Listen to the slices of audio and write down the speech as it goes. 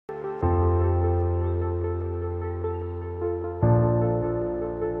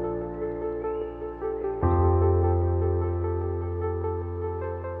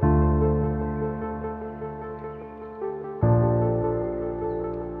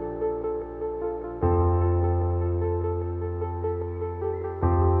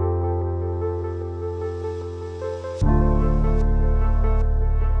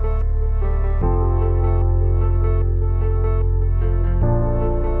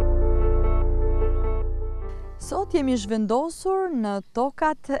Sot jemi zhvendosur në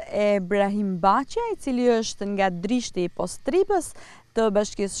tokat e Brahim Bahçja, I cili është nga Drishti I postripës të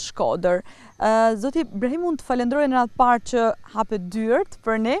Bashkisë Shkodër. Zoti Brahim, unë të falenderoj në radhë parë që hapet dyert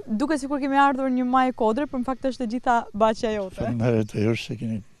për ne, duke sikur kemi ardhur një maj kodre, për në fakt është e gjitha Bahçja jote. Faleminderit të jush se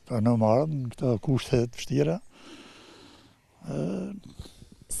keni pranuar më ardhur në këto kushte të vështira.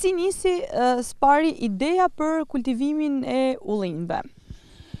 Si nisi spari ideja për kultivimin e ullinjve?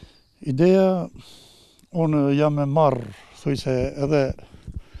 Ideja, unë jam e marrë, thuajse edhe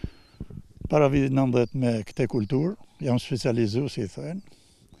para vitit 90 me këtë kulturë, jam specializu, si thënë.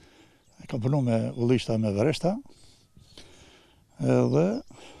 Kam punu me ullishta me vereshta. Edhe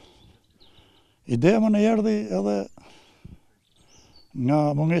ideja më në erdhi edhe nga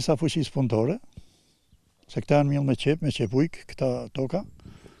mungesa fuqisë punëtore, se këta janë millë me qep ujk, këta toka.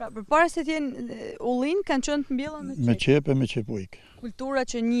 Pra, përpara se t'jenë ullin, kanë qenë të mbjella me qep e me qep ujk. Kultura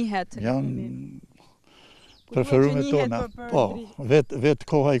që njihet. Janë preferume tona. Po, vetë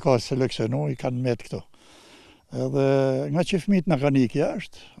koha I ka seleksionu, I kanë met këto. Edhe nga që fëmijët na kanë ikë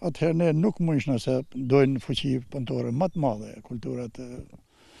jashtë, atëherë ne nuk mundishna se dojnë fuqi punëtore më të madhe, kulturat e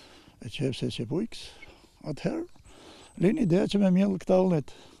qepse e qepujkës. Atëherë, linë ideja që me mjellë këta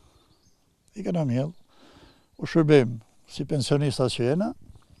ullnet. I këna mjellë, u shërbim si pensionista që jena,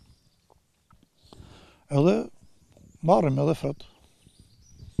 edhe marrim edhe frët.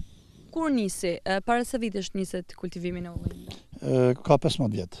 Kur nisi? Para se vitesh niset kultivimin e ullinjve? Ka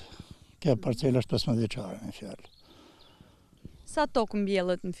 15 vjetë. Kjo parcela është 15 vjeçare në fjalë. Sa tokë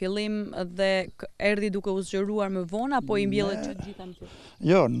mbjellët në fillim dhe erdhi duke u zgjeruar më vonë apo I mbjellët që gjitha në fillim?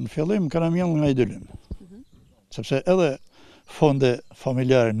 Jo, në fillim kanë mbjellë nga I dylim. Sepse edhe fonde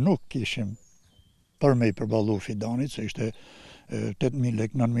familjare nuk kishim për me I përballu fidanit, se ishte 8.000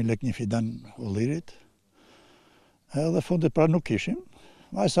 lek, 9.000 lek një fidan ullirit. Edhe fonde pra nuk kishim.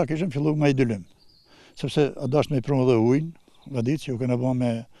 Ma sa kishim fillu nga I dylim. Sepse a dash me I prumë dhe ujnë, nga ditë që ju këna bo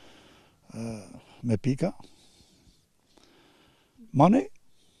me pika. Mani,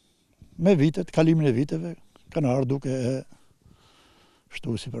 me vitet, kalimin e viteve, kanë ardhur duke e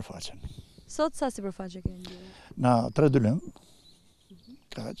shtu sipërfaqen. Sot sa sipërfaqe keni ndjerë? Na 3 dylim,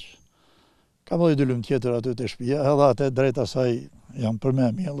 kaq. Kam edhe dylim tjetër aty te shtëpia, edhe atë drejt asaj jam për me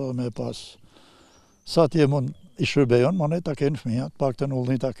mjellë dhe me pas. Sa t'je mund I shërbejon, mane ta kenë fëmijat, pak të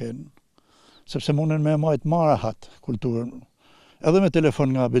nullni ta kenë. Sepse mundin me majtë mara hatë kulturën. Edhe me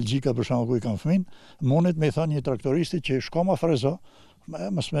telefon nga Belgjika, për shembull ku I kam fëmin, mundet me I thënë një traktoristi që shko ma frezo,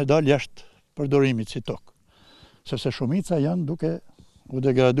 mos me dal jashtë përdorimit si tokë. Sepse shumica janë duke u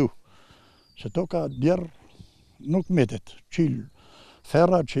degradu. Se toka djerë nuk metet. Qil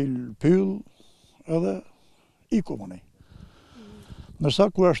ferra, qil pyll, edhe iku munej.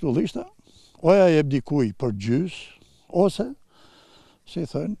 Nërsa kur është ullishta, oja jep dikuj për gjys, ose, si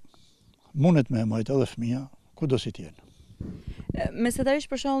thënë, mundet me majtë edhe fëmija, ku do si t'jenë. Mesetarisht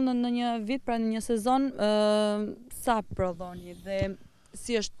për shembull në një vit, pra në një sezon, sa prodhoni dhe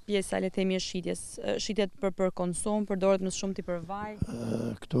si është pjesa le të themi e shitjes? Shitjet për konsum, përdoret më shumë ti për vaj?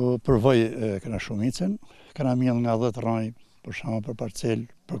 Këtu për vaj kena shumicën, kena mjell nga 10 raj, për shembull për parcel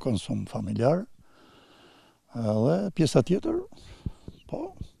për konsum familjar. Dhe pjesa tjetër,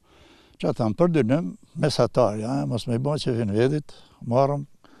 po, që thamë për dynim mesatar, ja, mos me I bo që vinë vedit, marrëm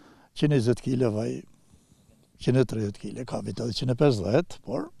 120 kg vaj, 130 kg, ka vit edhe 150,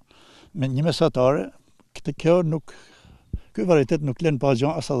 por me një mesatare, kjo varietet nuk len pa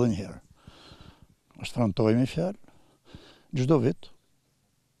gjan as edhe njëherë. Është frantojmë I fjalë, çdo vit,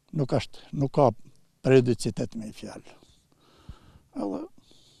 nuk ka periodicitet me I fjalë. Edhe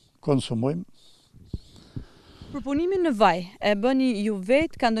konsumojmë. Përpunimin në vaj, e bëni ju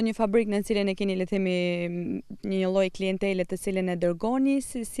vetë, ka ndonjë fabrikë në cilën e keni le të themi një lloj klientele të cilën e dërgoni,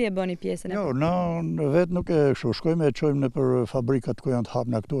 si e bëni pjesën e? Jo, në vetë nuk e shkojmë e çojmë nëpër fabrikat ku janë të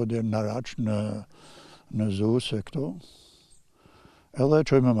hapna këtu deri në Araç, në Zuse këtu. Edhe e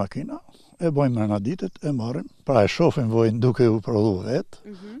çojmë me makina, e bëjmë në ditët, e marrim, pra e shohim vojën duke u prodhu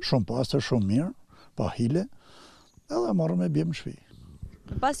vetë, shumë pastër, shumë mirë, pa hile, edhe marrim e bjem në shtëpi.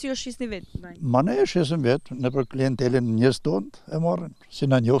 Pas ju shisni vetë? Ma ne e shisim vetë, në për klientelin njës tonë e marrin. Si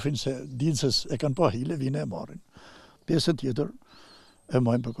na njofin se dinë se e kanë pa hile, vine e marrin. Pjesën tjetër e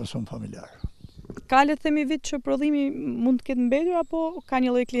majmë për konsum familjar. Ka le të themi vit që prodhimi mund të ketë mbetur, apo ka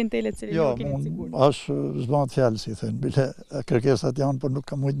një lloj klientele cilë jo, nuk keni sigur? Jo, s'ban fjalë, si thënë, bile kërkesat janë, por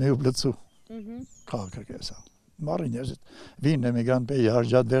nuk ka mujt me ju plotësu. Ka kërkesa. Marrin njerëzit. Vinë emigrant pe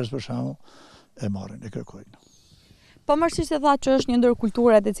jashtë gjatë verës për shembull, e marrin, e kërkojnë. Pavarësisht se tha që është një ndër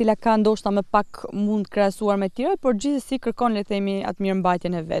kulturat e cila ka ndoshta më pak mund krahasuar me tjera, por gjithsesi kërkon le të themi atë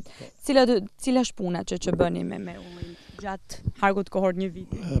mirëmbajtjen e vet. Cila është puna që bëni me ullinj gjatë hargut kohor një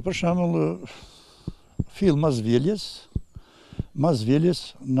viti? Për shembull, fill mas vjeljes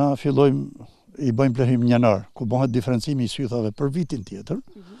na fillojmë i bëjmë plehrim janar, ku bëhet diferencimi i sythave për vitin tjetër.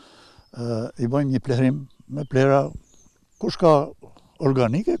 I bëjmë një plehrim me plera kush ka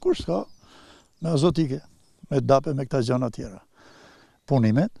organike, kush ka me azotike, me dape, me këta gjëra tjera.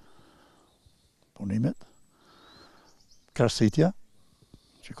 Punimet, karsitja,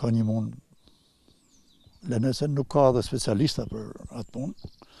 që ka një mund, lenese nuk ka dhe specialista për atë punë,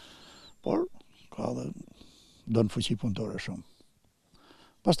 por ka dhe dënë fuqi punëtore shumë.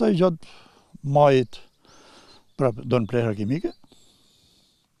 Pastaj gjatë majit, prapë dënë plehra kimike,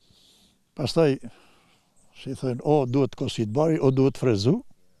 pastaj, si thënë, o duhet kosit bari, o duhet frezu,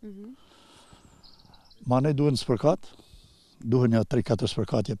 ma ne duhet në spërkat, duhet një 3-4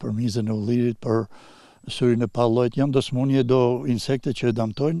 spërkatje për mizën e ullirit, për syrin e pallojt, janë do smunje, do insekte që e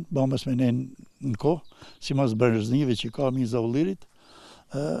damtojnë, bëmës me ne në kohë, si mas bërëznive që ka miza ullirit,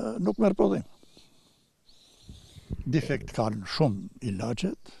 nuk merë prodhim. Defekt kanë shumë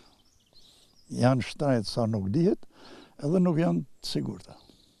ilacet, janë shtrajt sa nuk dihet, edhe nuk janë të sigurta.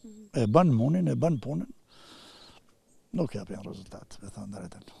 E banë munin, e banë punën, nuk japin rezultat, me thënë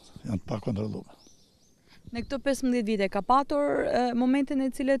drejtën, janë të pakontrolluar. Në këto 15 vite, ka patur momente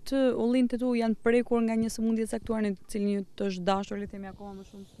në cilet ullinjtë tu janë prekur nga një sëmundje e caktuar në cilin ju të është dashur, le të themi akoma më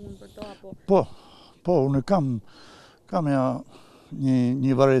shumë punë për to apo? Po, unë kam ja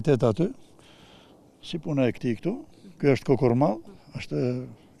një varietet aty, si puna e këtij këtu. Ky është kokormall, është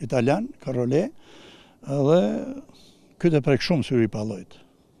italian, karole, dhe ky të prek shumë syri i pallojt.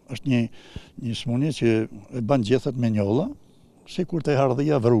 Është një sëmundje që e bën gjithët me njolla, sikur të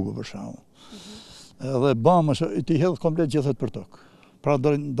hardhia vrugu për shembull. Edhe bamës ti hedh komplet gjithët për tokë. Pra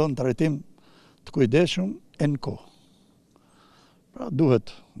do në trajtim të kujdesshëm e në kohë. Pra duhet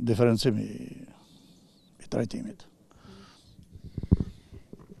diferencimi i trajtimit.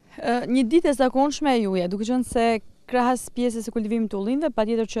 Një ditë e zakonshme e juaj, duke qenë se krahas pjesës së kultivimit të ullinjve,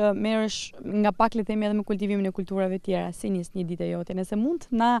 patjetër që merresh nga pak le të themi edhe me kultivimin e kulturave tjera. Si nis një ditë e jote? Nëse mund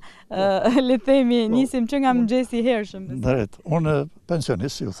na le të themi nisim që nga mëngjesi i hershëm. Drejt, unë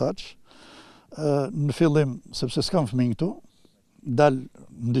pensionist, si u thaç, në fillim, sepse s'kam fëmijë këtu, dal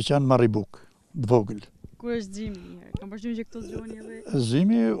në dyqan marri bukë, të vogël. Kur është zimi njëherë? Kam përshtypjen që këto zgjoni edhe.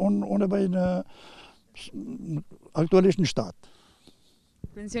 Zimi, unë e bëj aktualisht në 7.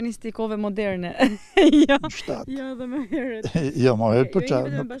 Pensionisti kove moderne. Jo, në 7. Jo, edhe më herët. Jo, më herët për çfarë?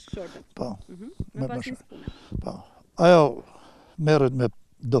 Jo, me bashkëshorte. Po. Me pasnis pune. Po. Ajo merret me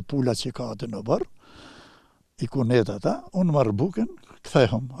do pulat që ka aty në barë, i kunet ata, unë marr bukën,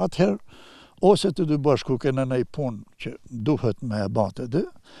 kthehem. Atëherë ose të dy bashku kena në i punë që duhet me e bate dy,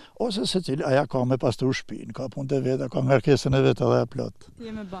 ose se cili aja ka me pastru shpinë, ka punë të vete, ka ngarkesën e vete dhe e plot. Ti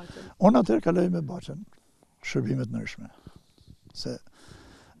e me Bahçën. Unë atër kaloj me Bahçën, shërbimet nërshme. Se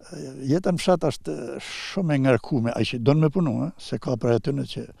jeta në fshat është shumë e ngarkume, ai që donë me punu, se ka për atyne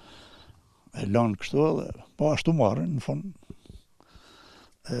që e lanë kështu edhe, po ashtu marrin, në fund.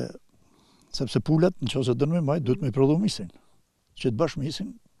 Sepse pulat, në qose donë me majt, duhet me prodhu misin. Që të bash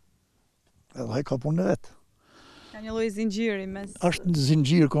misin, edhe ai ka punë vetë. Ka një lloj zinxhiri mes. Është një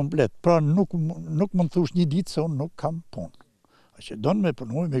zinxhir komplet. Pra nuk mund të thush një ditë se unë nuk kam punë. A që donë me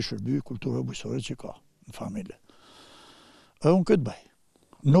punu me shërby kulturë bujqësore që ka në familje. E unë këtë bëj.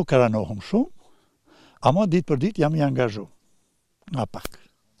 Nuk karanohëm shumë, ama ditë për ditë jam i angazhu. Nga pak.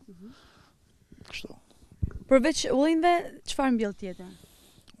 Kështu. Përveç ullinjve, çfarë mbjell tjetër?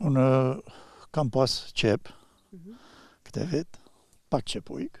 Unë kam pas qep, këtë vit, pak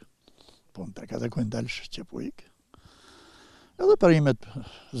qepujk. Po në 3-4 kuintalsh qepujk. Edhe perimet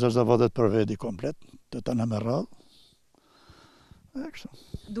zërzavadet për vedi komplet, të të në me radhë.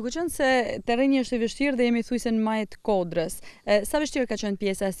 Duke qenë se terreni është i vështirë dhe jemi thuajse në majt Kodrës, sa vështirë ka qenë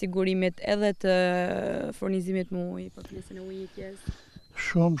pjesa e sigurimit edhe të furnizimit me ujë për pjesën e ujitjes?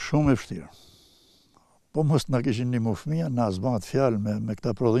 Shumë e vështirë. Po mos na kishin ndihmu fëmia, na s'bëhet fjalë me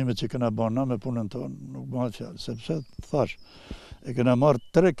këta prodhime që kena bërë na me punën tonë, nuk bëhet fjalë, sepse thash, e kena marrë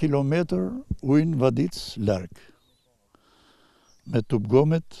 3 kilometër ujnë vadic larg. Me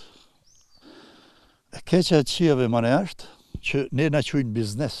tubgomet, e keqja e qiave më ne është, që ne na quajnë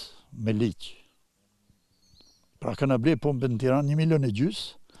biznes me ligj. Pra kena ble pompën në Tiranë 1,5 milion,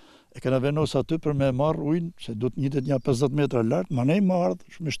 e kena venos aty për me marrë ujnë, se du të njitet një 50 metra lartë, ma ne i marrë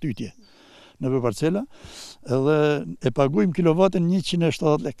me shtytje në për parcela, edhe e paguajmë kilovatin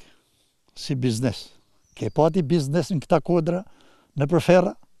 170 lek, si biznes. Ke pati biznes në këta kodra, në për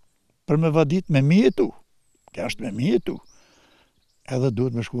ferra, për me vadit me mjetu. Kja është me mjetu. Edhe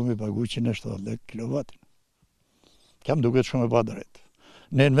duhet me shku me pagu 170 lek kilovatin. Kam duket shumë e pa drejt.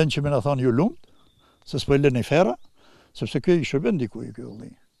 Ne në vend që me në thonë ju lumt, se s'po e lënë i ferra, sepse kjo i shërben dikuj kjo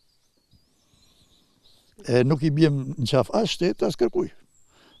ullinj. E nuk i bjem në qaf as shtetë, as kërkuj.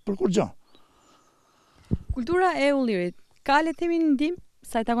 Për kur gja. Kultura e ullirit, ka le të themi ndim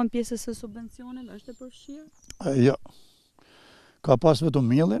sa i takon pjesës së subvencioneve, është e përfshirë? Jo. Ka pas vetëm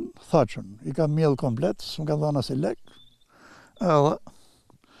mielin, thachën. I ka miell komplet, s'm ka dhënë as lek. Edhe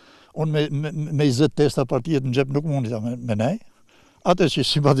unë me 20 testa partijet në xhep nuk mundi ta me nej. Ate që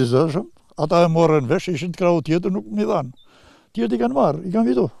simpatizoshëm, ata e morën vesh, ishin të krahu tjetër, nuk mi dhanë. Tjerët i kanë marrë, i kanë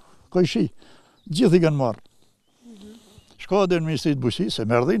vitu, kojshi. Gjithë i kanë marrë. Shko dhe në Ministrit Bujqësisë, se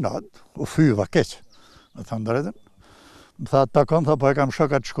merë dhe i nadë, u fyva keq, me thënë drejtën. Më tha, takon, tha, po e kam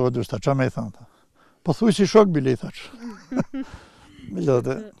shokat Shkodrës, ta qa me i thënë, tha. Po thuj si shok bile, i thaqë.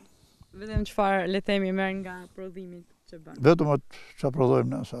 Vetëm çfarë le themi merr nga prodhimit që bën. Vetëm atë që prodhojmë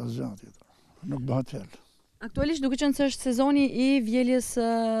ne, sa asgjë tjetër. Nuk bëhet fjalë. Aktualisht duke qenë se është sezoni i vjeljes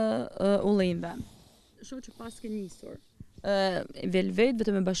ullinjve. Shoh që pas ke nisur. Vel vet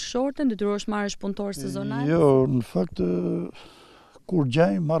vetëm me bashkëshorten, detyrohesh marrësh punëtor sezonal? Jo, në fakt kur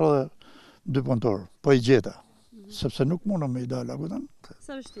gjej marr edhe 2 punëtor, po i gjeta. Sepse nuk mundem me i dalë, a kupton?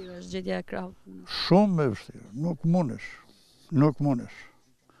 Sa vështirë është gjetja e krahut punës? Shumë e vështirë, nuk mundesh. Nuk mundesh.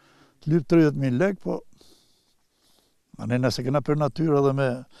 Të lyp 30.000 lek, po ne nëse kena për natyrë edhe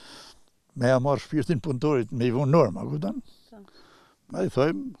me ja marrë shpirtin punëtorit, me i vënë norma, kupton? Ma i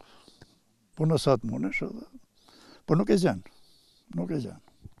thojmë, punë sa të mundesh edhe. Po nuk e gjen. Nuk e gjen.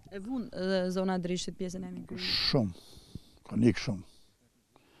 E vun edhe zona Drishtit pjesën e mikut. Shumë. Ka nik shumë.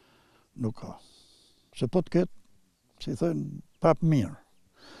 Nuk ka. Se po të ketë, si i thojnë, prap mirë.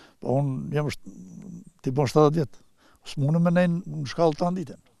 Po unë jam t'i bon 70 vjetë. S'mune me nejnë në shkallë të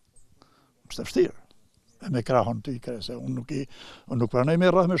anditën. Është e vështirë. E me krahon të i krese. Unë nuk pranoj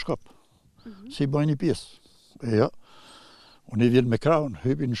me rrah me shkop. Si i bojnë një pjesë. E jo. Unë i vjen me krahon,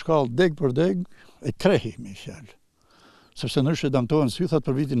 hypi në shkallë deg për deg, e krehi me fjalë. Sepse nërshë e damtohen sythat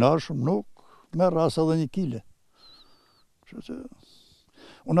për vitin arshëm, nuk merr as edhe 1 kile.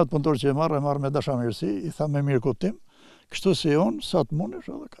 Unë atë punëtor që e marr me dashamirësi, i tha me mirë kuptim, kështu si unë, sa të mundesh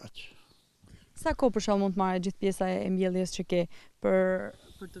edhe kaq. Sa kohë për shkak mund të marrë gjithë pjesa e mbjelljes që ke për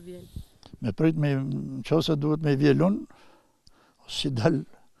të vjel? Me prit me nëse duhet me vjel unë, si dal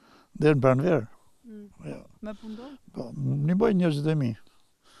deri në pranverë. Ja. Me pundo? Po, një boj njerëzit e mi.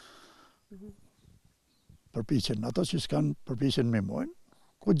 Përpiqen, ato që s'kan përpiqen me mojnë,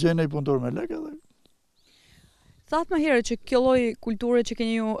 ku gjenë i punëtor me lek edhe. Thatë më herë që kjo lloj kulture që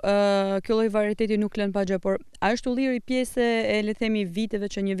keni ju, kjo lloj varieteti nuk lën pa gjë, por a është ulliri pjesë e le themi viteve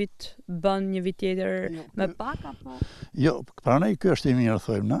që një vit bën, një vit tjetër me pak apo? Jo, pranej ky është i mirë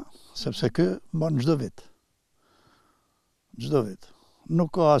thojmë na, sepse ky mban çdo vit. Çdo vit.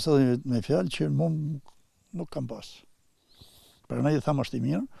 Nuk ka as edhe me fjalë që nuk kam pas. Pranej i tham është i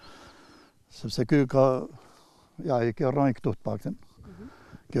mirë. Sepse ky ka, ja, i ka rënë këtu të paktën.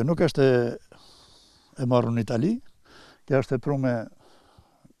 Kjo nuk është e marrë në Itali, kjo është e prume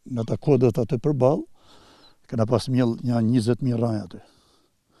në të kodët aty përballë, kena pas miell një 20.000 rënë aty.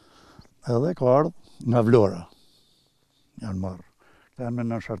 Edhe ka ardhë nga Vlora, janë marrë. Këta janë me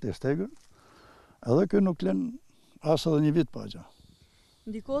në RTSH, edhe kjo nuk lën as edhe një vit pa gjë.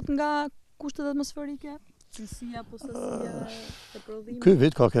 Ndikohet nga kushtet atmosferike? Cilësia apo sasia e prodhimit? Ky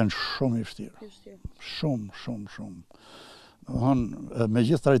vit ka qenë shumë i vështirë. Shumë. Me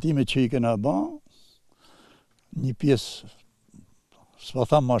gjithë trajtimet që i kena bë, një pjesë, s'pa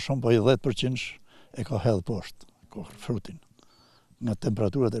tham ma shumë, po i 10% e ka hedhë poshtë, ka frutin, nga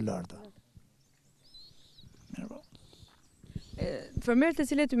temperaturat e larta. Fermerët e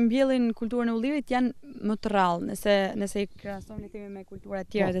cilët mbjellin kulturën e ullirit janë më të rrallë, nëse i krahason le themi me kultura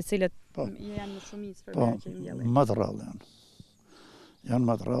të tjera të cilët janë në shumicë fermerët që mbjellin. Më të rrallë janë. Janë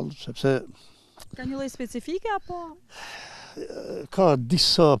më të rrallë sepse ka një lloj specifike apo ka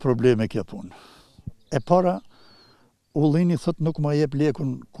disa probleme kjo punë. E para, ullini thot nuk ma jep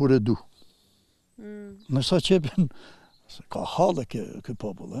lekun kur e du. Nësa qepin, ka halë kë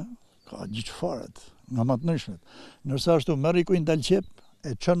popull, ka gjithfaret, nga matë nëshmet. Nërsa ashtu merri ku i ndalë qep,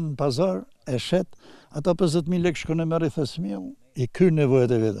 e qënë në pazar, e shet, ata 50.000 lek shkon e merri thesmiu, i kyrë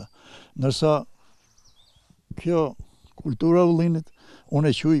nevojët e veta. Nërsa kjo kultura ullinit,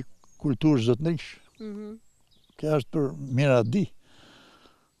 unë e quj kulturë zotnish. Kjo është për mira di.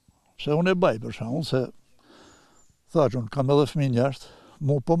 Se unë e baj për shembull se thash unë kam edhe fëmijë jashtë,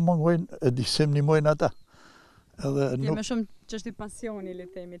 mu po më mungojnë e di se më nimojnë ata. Edhe nuk më shumë çështje pasioni le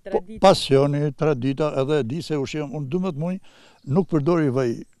të themi, tradita. Pasioni, tradita, edhe e di se ushqim unë 12 muaj nuk përdori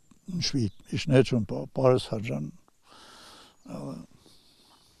vaj në shtëpi, ish në heqën po parës harxhan.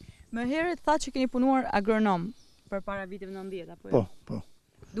 Më herët tha që keni punuar agronom përpara viteve 90 apo jo? Po.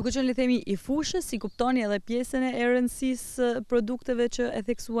 Duke qenë le themi i fushës, si kuptoni edhe pjesën e rëndësisë produkteve që e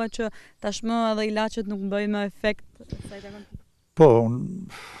theksua që tashmë edhe ilaçet nuk bëjnë më efekt sa i takon? Po,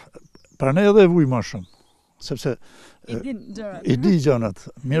 pra ne edhe vuj më shumë, sepse i di gjërat.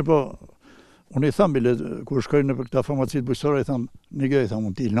 Mirë po, unë i tham bile, kur shkoj në këta farmacitë bujqësore, i tham, një i tham,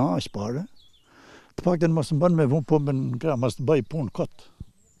 unë ti la aq pare, të pakten mos më bën me vunë pumpën në krah, mos të bëj punë kot.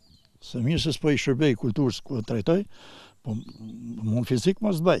 Se mirë se s'po i shërbej kulturës ku të trajtoj, po mund fizik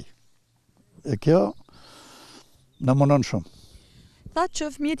mos të bëj. E kjo në mënon shumë. Tha që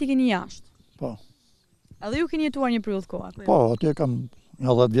fëmijët i keni jashtë. Po. Edhe ju keni jetuar një periudhë kohë, apo jo? Po, atje kam,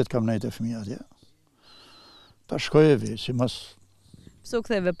 një 10 vjetë kam nejtë e fëmijë atje. Ta shkoj e vi, si mos... Pse u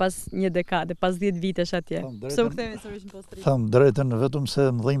ktheve pas një dekade, pas 10 vitesh atje? Pse u ktheve sërish në postri? Tham drejtën vetëm se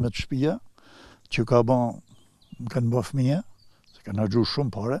mëdhimet shtëpia, që ka ban, më kanë bë fëmijë, se kanë harxhu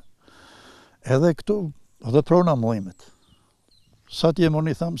shumë pare, edhe këtu, edhe prona mëdhimet. Sa t'jem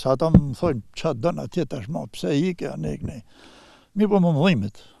unë i tham, sa ata më thojnë, qa dënë atje tashmo, pse ike, anek, ne. Mirë po më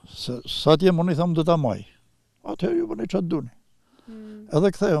mëdhimet, sa t'jem unë i tham, do t'a maj. Atëherë ju bëni qa t'duni.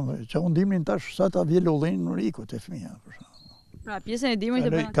 Edhe kthehëm, që unë dimnin tash, sa ta vjellë ullin, në riku të fëmija. Pra, pjesën e dimrit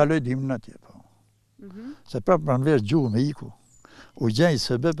e bëna... Kaloj dimrin atje, po. Se prapë pranvesh gjuhë me iku. U gjaj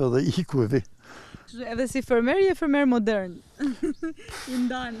se bebe dhe iku e vi. Edhe si fermer je fermer modern. I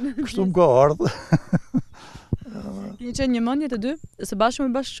ndanë. Kështu më ka ardhë. Keni qenë një mendje të dy? Së bashku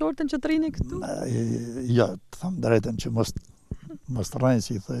me bashkëshorten që të rini këtu? Ja, të tham drejten që mos të rajnë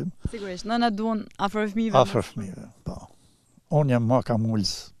si i thëjmë. Sigurisht, nëna duan afër fëmijëve. Afër fëmijëve, po. Unë jam ma kam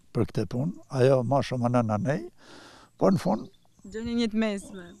ullës për këtë punë, ajo ma shumë nëna nej, po në fund... Gjeni një të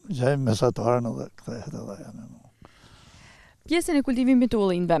mesme. Gjeni mesatarën edhe kthehet edhe janë. Pjesën e kultivimit të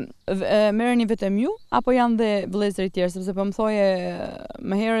ullinjve, merreni vetëm ju apo janë dhe vëllezërit tjerë, sepse po më thoje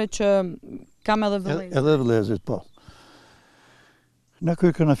më herët që kam edhe vëllezër. Edhe vëllezërit, po. Na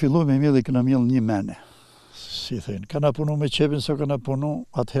kërë këna fillu me mjellë i këna mjellë një mene, si thënë. Këna punu me qepin, se këna punu,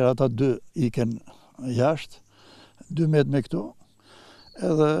 atëherë ata 2 iken jashtë, 2 metë me këtu,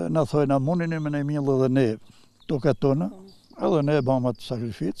 edhe na thojnë, a munin me ne mjellë edhe ne tokat tonë, edhe ne bam atë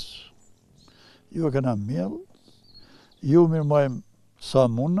sakrificë, ju e këna mjellë, ju mirëmojmë sa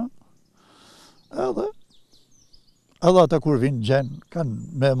mundë, edhe ata kur vinë gjenë,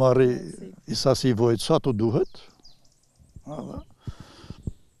 kanë me marri i sasi vojtë sa të duhet.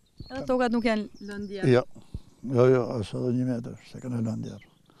 Edhe tokat nuk janë lëndjerë? Jo, asë edhe 1 metër, se kanë lëndjerë.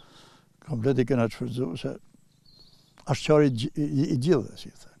 Komplet i kena të shfrytzu, se ashtë qari i gjithë,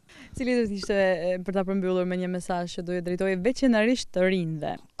 si thënë. Cili do t'ishte për ta përmbyllur me një mesazh që do ju drejtojë veçanërisht të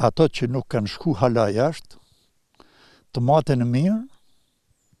rinjve? Ato që nuk kanë shku hala jashtë, të maten mirë,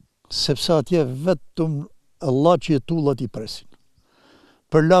 sepse atje vetëm Allah që e tullat i presin.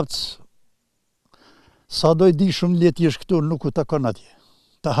 Për lapës, sa do i di shumë letë jesh këtu, nuk u takon atje.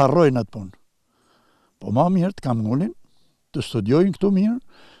 Të harrojnë atë punë. Po ma mirë të kam ngullin, të studiojnë këtu mirë,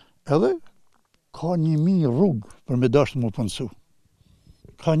 edhe ka 1000 rrugë për me dashtë më punësu.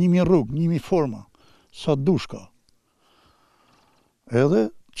 Ka 1000 rrugë, 1000 forma, sa dush ka. Edhe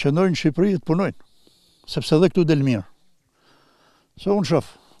qëndrojnë në Shqipëri të punojnë, sepse edhe këtu del mirë. Se unë shof,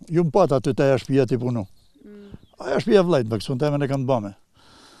 ju më pat aty të aja shpia t'i punu. Aja shpia vlajtë, për kësun të e me në kanë bëme.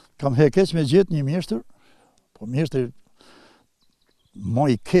 Kam he keq me gjithë një mjeshtër, po mjeshtër ma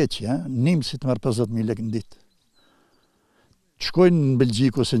i keq, nimë si të merë 50.000 lekë në ditë. Shkojnë në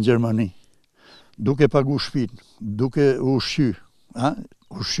Belgjiku ose në Gjermani, duke pagu shpinë, duke ushqy,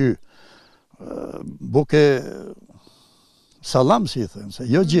 buke salam, si i thënë, se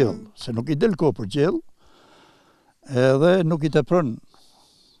jo gjellë, se nuk i del ko për gjellë, edhe nuk i të prënë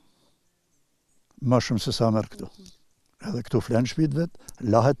ma shumë se sa merë këtu. Edhe këtu flenë shpit vetë,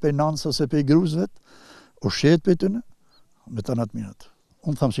 lahet për nansë ose për gruz vetë, ushqet për tëne, me të natë minat.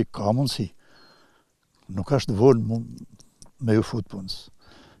 Unë thamë si ka mundësi, nuk ashtë vonë me ju fut punës.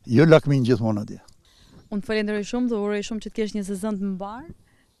 Jo lakmin gjithmonë atje. Unë të falenderoj shumë dhe uroj shumë që të kesh një sezon të mbar,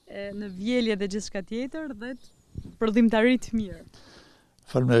 në vjelje dhe gjithë shka tjetër dhe përdhimtari të mirë.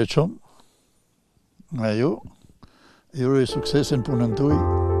 Faleminderit shumë, nga ju, i uroj suksesin punën tuaj,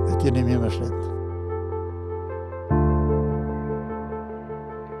 e t'jeni mirë me shletë.